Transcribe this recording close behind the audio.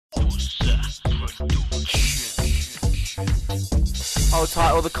Hold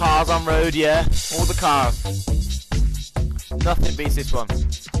tight, all the cars on road, yeah? All the cars. Nothing beats this one.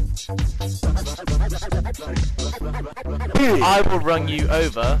 I will run you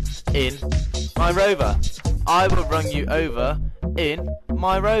over in my Rover. I will run you over in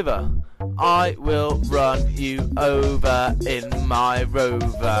my Rover. I will run you over in my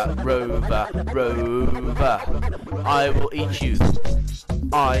Rover. Rover, Rover. I will eat you.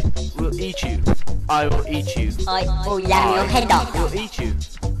 I will eat you. I will eat you. I will ram your head off. I will eat you.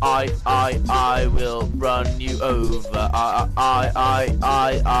 I will run you over. I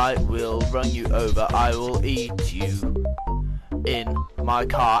will run you over. I will eat you in my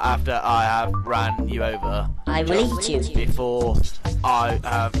car after I have ran you over. I will eat you before I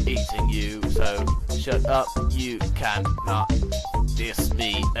have eaten you. So shut up, you cannot diss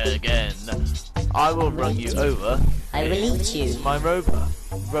me again. I will run you over. I will eat you. My Rover.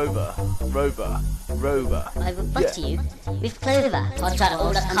 Rover, Rover, Rover. I will butter you with clover. I'll try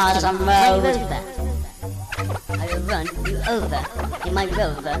all the cars on road. I will run you over in my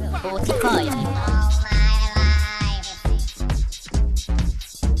Rover 45.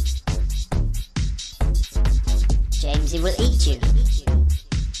 Jamezy will eat you.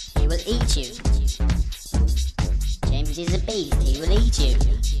 He will eat you. Jamezy's a beast. He will eat you.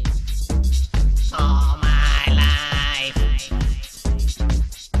 All my life.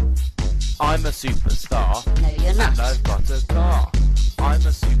 I'm a superstar. No, you're not. And I've got a car. I'm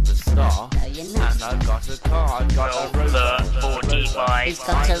a superstar. No, you're not. And I've got a car. I've got a Rover. 45. He's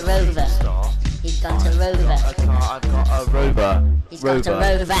got a Rover. He's got a Rover. I've got a Rover. He's got a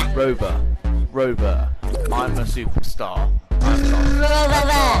Rover. Rover. Rover. I'm a superstar. I've got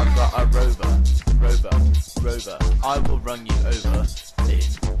a Rover. Rover. Rover. I will run you over in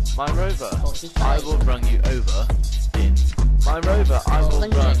my Rover. 45. I will run you over in my Rover. I will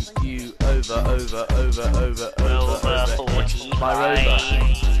run you over. Rover 45. My Rover.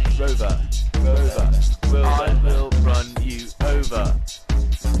 Rover. I will run you over.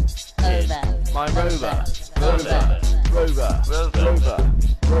 My Rover.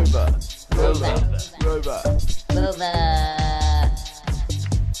 Rover.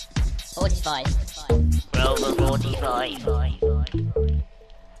 45. Rover 45.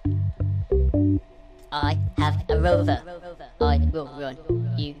 I have a Rover. I will run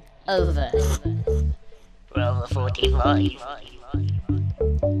you over. Rover 45.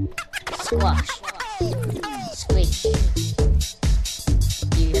 Squash. Squish.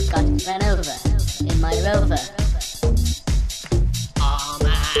 You have got run over in my Rover. All my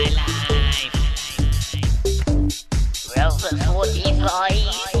life. Rover 45.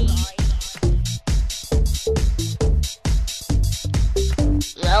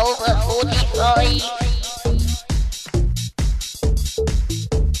 Rover 45.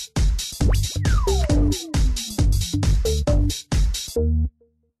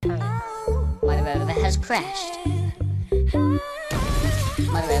 My Rover has crashed.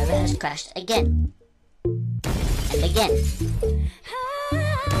 My Rover has crashed again. And again.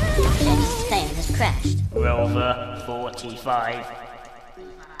 Jamezy's plane has crashed. Rover 45.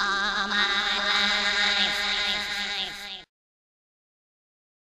 Ah, my